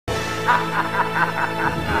The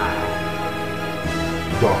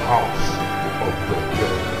House of the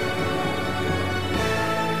Dead.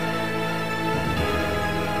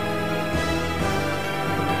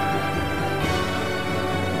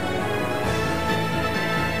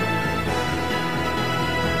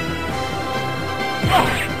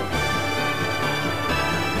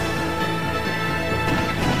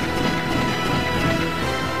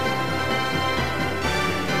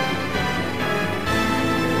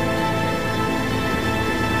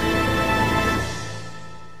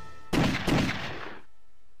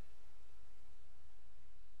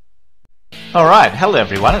 Alright, hello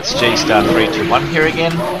everyone, it's GSTAR321 here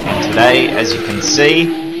again, and today, as you can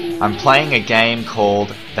see, I'm playing a game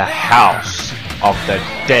called The House of the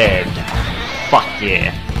Dead. Fuck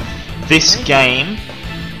yeah. This game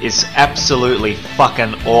is absolutely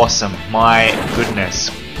fucking awesome, my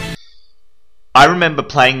goodness. I remember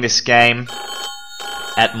playing this game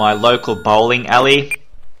at my local bowling alley.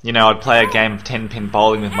 You know, I'd play a game of 10-pin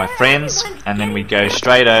bowling with my friends, and then we'd go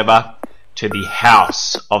straight over to the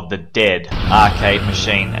House of the Dead arcade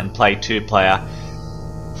machine and play 2-player.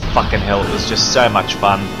 Fucking hell, it was just so much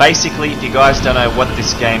fun. Basically, if you guys don't know what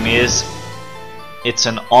this game is, it's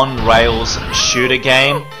an on-rails shooter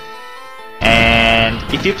game, and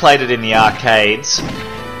if you played it in the arcades,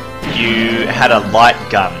 you had a light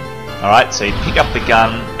gun. Alright, so you'd pick up the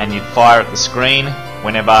gun and you'd fire at the screen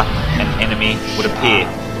whenever an enemy would appear.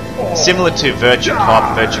 Similar to Virtua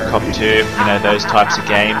Cop 2, you know, those types of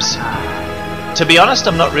games. To be honest,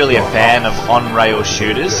 I'm not really a fan of on-rail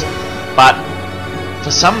shooters, but for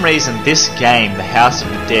some reason this game, The House of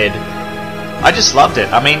the Dead, I just loved it.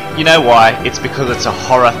 I mean, you know why? It's because it's a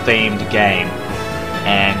horror-themed game,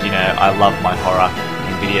 and, you know, I love my horror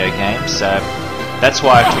in video games, so that's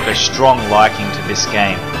why I took a strong liking to this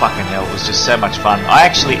game. Fucking hell, it was just so much fun. I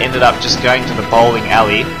actually ended up just going to the bowling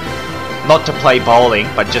alley, not to play bowling,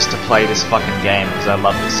 but just to play this fucking game, because I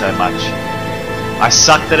loved it so much. I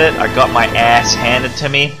sucked at it, I got my ass handed to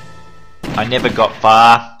me. I never got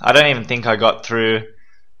far. I don't even think I got through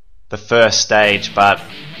the first stage, but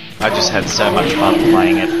I just had so much fun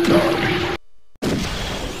playing it.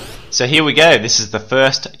 So here we go, this is the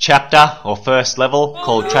first chapter, or first level,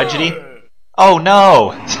 called Tragedy. Oh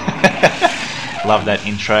no! Love that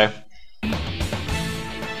intro.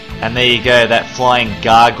 And there you go, that flying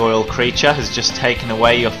gargoyle creature has just taken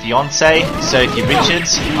away your fiancé, Sophie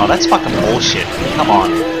Richards. Oh, that's fucking bullshit. Come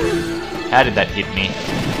on. How did that hit me?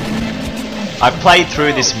 I've played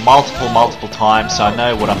through this multiple times, so I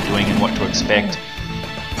know what I'm doing and what to expect.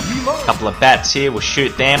 A couple of bats here, we'll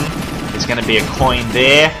shoot them. There's going to be a coin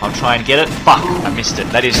there. I'll try and get it. Fuck, I missed it.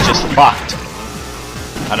 That is just fucked.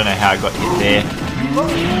 I don't know how I got hit there.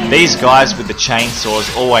 These guys with the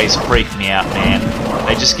chainsaws always freak me out, man.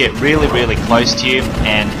 They just get really close to you,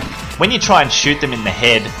 and when you try and shoot them in the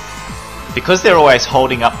head, because they're always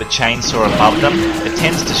holding up the chainsaw above them, it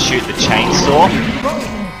tends to shoot the chainsaw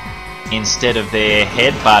instead of their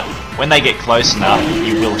head, but when they get close enough,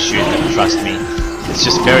 you will shoot them, trust me. It's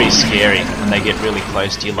just very scary when they get really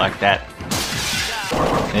close to you like that.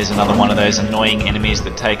 There's another one of those annoying enemies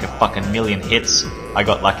that take a fucking million hits. I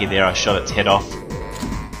got lucky there, I shot its head off.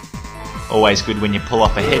 Always good when you pull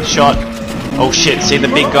off a headshot. Oh shit, see the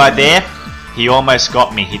big guy there? He almost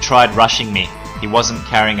got me, he tried rushing me. He wasn't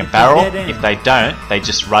carrying a barrel. If they don't, they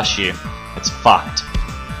just rush you. It's fucked.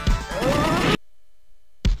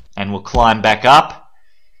 And we'll climb back up.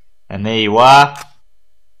 And there you are.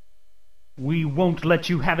 We won't let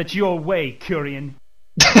you have it your way, Curian.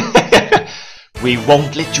 We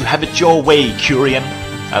won't let you have it your way, Curian.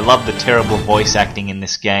 I love the terrible voice acting in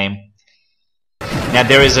this game. Now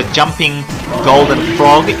there is a jumping golden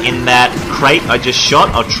frog in that crate I just shot.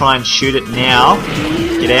 I'll try and shoot it now.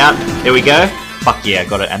 Get out. There we go. Fuck yeah, I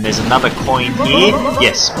got it. And there's another coin here.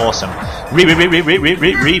 Yes, awesome.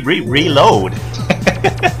 Reload.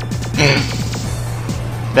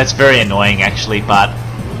 That's very annoying actually, but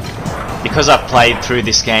because I've played through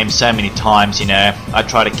this game so many times, you know, I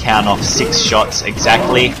try to count off 6 shots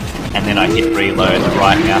exactly, and then I hit reload, the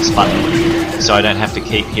right mouse button, so I don't have to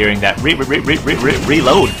keep hearing that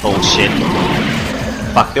reload bullshit.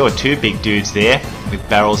 Fuck, there were 2 big dudes there, with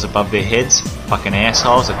barrels above their heads. Fucking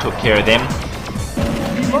assholes, I took care of them.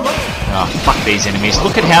 Oh, fuck these enemies.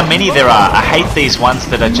 Look at how many there are. I hate these ones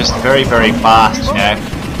that are just very fast, you know.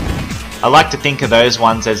 I like to think of those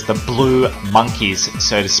ones as the blue monkeys,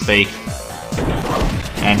 so to speak.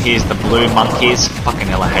 And here's the blue monkeys. Fucking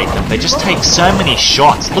hell, I hate them. They just take so many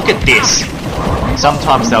shots. Look at this.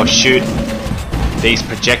 Sometimes they'll shoot these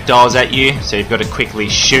projectiles at you, so you've got to quickly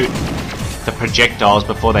shoot the projectiles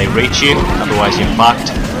before they reach you, otherwise you're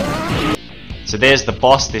fucked. So there's the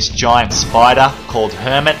boss, this giant spider called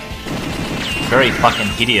Hermit. Very fucking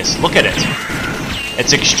hideous. Look at it.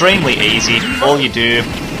 It's extremely easy. All you do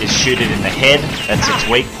is shoot it in the head. That's its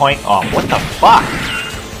weak point. Oh, what the fuck?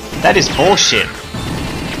 That is bullshit.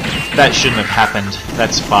 That shouldn't have happened.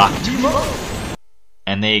 That's fucked.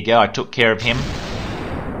 And there you go, I took care of him.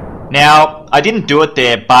 Now, I didn't do it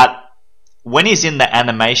there, but when he's in the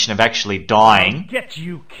animation of actually dying... I'll get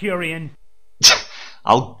you, Kyrian.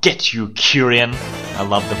 I'll get you, Kyrian. I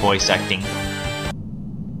love the voice acting.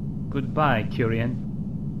 Goodbye, Kyrian.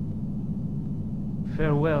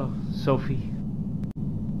 Farewell, Sophie.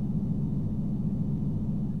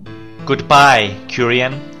 Goodbye,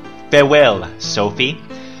 Kyrian. Farewell, Sophie.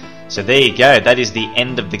 So there you go, that is the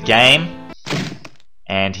end of the game.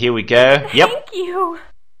 And here we go. Yep. Thank you.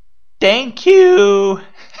 Thank you.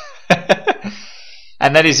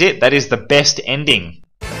 And that is it. That is the best ending.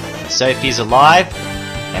 Sophie's alive.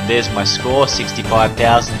 And there's my score,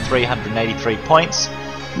 65,383 points.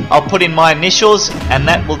 I'll put in my initials and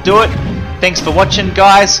that will do it. Thanks for watching,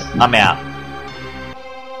 guys. I'm out.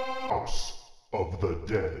 House of the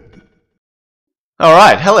Dead.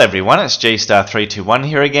 Alright, hello everyone. It's GSTAR321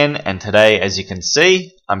 here again. And today, as you can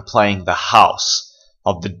see, I'm playing the House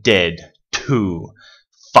of the Dead 2.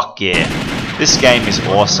 Fuck yeah. This game is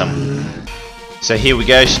awesome. So here we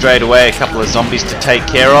go, straight away, a couple of zombies to take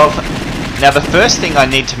care of. Now the first thing I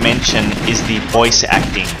need to mention is the voice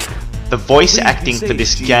acting. The voice acting for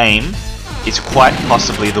this game is quite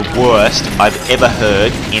possibly the worst I've ever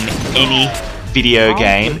heard in any video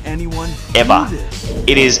game ever.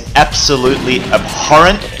 It is absolutely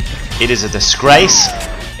abhorrent. It is a disgrace.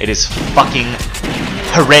 It is fucking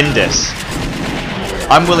horrendous.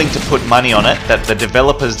 I'm willing to put money on it that the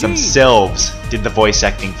developers themselves did the voice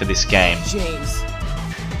acting for this game. James,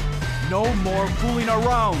 no more fooling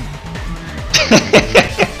around.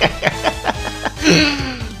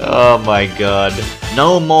 Oh my god.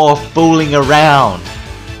 No more fooling around.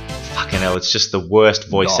 Fucking hell, it's just the worst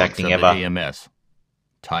voice acting ever. AMS.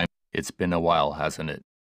 Time. It's been a while, hasn't it?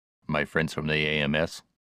 My friends from the AMS.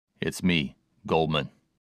 It's me, Goldman.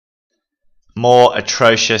 More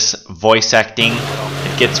atrocious voice acting.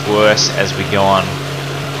 It gets worse as we go on.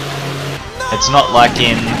 It's not like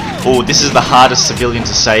in... Oh, this is the hardest civilian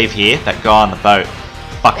to save here. That guy on the boat.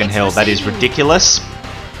 Fucking hell, that is ridiculous.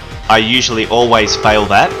 I usually always fail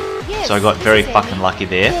that. So I got very fucking lucky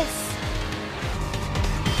there.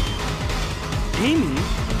 Amy?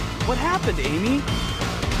 What happened, Amy?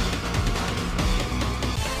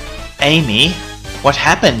 Amy? What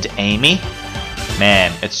happened, Amy?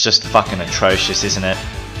 Man, it's just fucking atrocious, isn't it?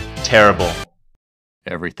 Terrible.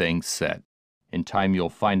 Everything's set. In time you'll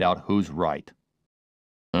find out who's right.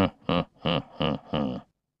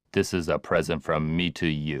 This is a present from me to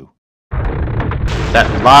you. That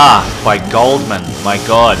laugh by Goldman, my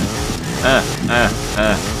god.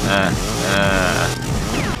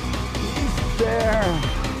 There!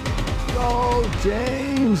 Go,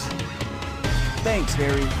 James! Thanks,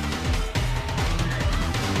 Harry.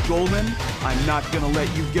 Goldman, I'm not gonna let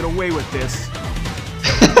you get away with this.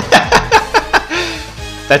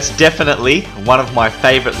 That's definitely one of my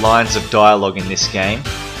favourite lines of dialogue in this game.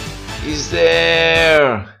 He's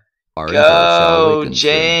there! Go,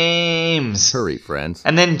 James! Hurry, friends.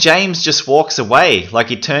 And then James just walks away, like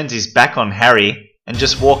he turns his back on Harry and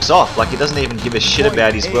just walks off, like he doesn't even give a shit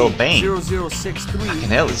about his well-being. 0063. Fucking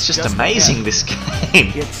hell, it's just amazing, this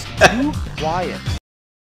game. It's too quiet.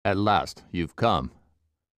 At last, you've come.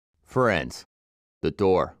 Friends, the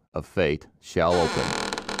door of fate shall open.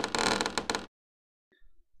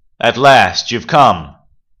 At last, you've come.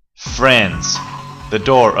 Friends, the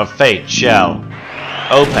door of fate shall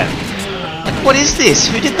open. Like, what is this?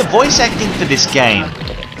 Who did the voice acting for this game?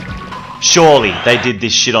 Surely they did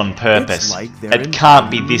this shit on purpose. It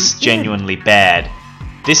can't be this genuinely bad.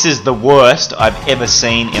 This is the worst I've ever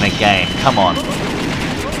seen in a game. Come on.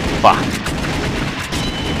 Fuck.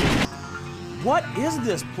 What is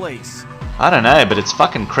this place? I don't know, but it's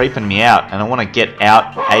fucking creeping me out, and I want to get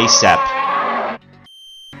out ASAP.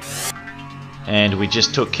 And we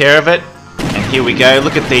just took care of it. And here we go.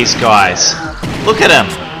 Look at these guys. Look at them.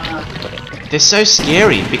 They're so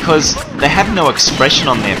scary because they have no expression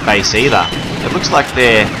on their face either. It looks like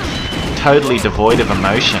they're totally devoid of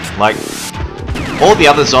emotion. Like, all the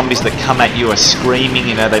other zombies that come at you are screaming,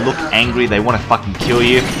 you know, they look angry, they want to fucking kill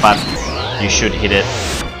you, but you should hit it.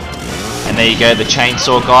 And there you go, the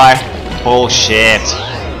chainsaw guy. Bullshit.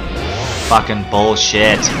 Fucking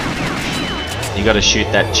bullshit. You gotta shoot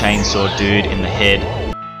that chainsaw dude in the head.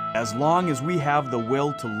 As long as we have the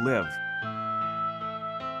will to live.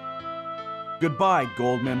 Goodbye,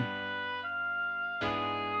 Goldman.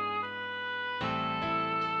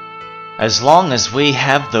 As long as we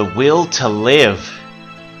have the will to live.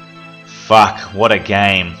 Fuck, what a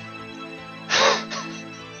game.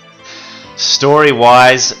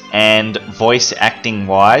 Story-wise and voice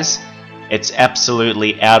acting-wise, it's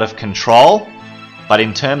absolutely out of control. But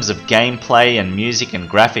in terms of gameplay and music and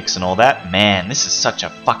graphics and all that, man, this is such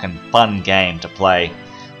a fucking fun game to play.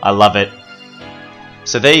 I love it.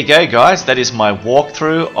 So there you go, guys. That is my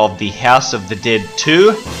walkthrough of the House of the Dead 2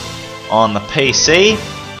 on the PC.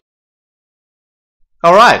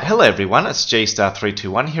 Alright, hello everyone, it's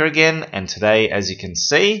GSTAR321 here again, and today, as you can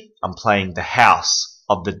see, I'm playing the House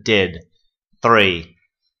of the Dead 3.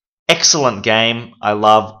 Excellent game. I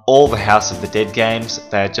love all the House of the Dead games.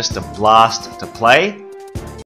 They're just a blast to play.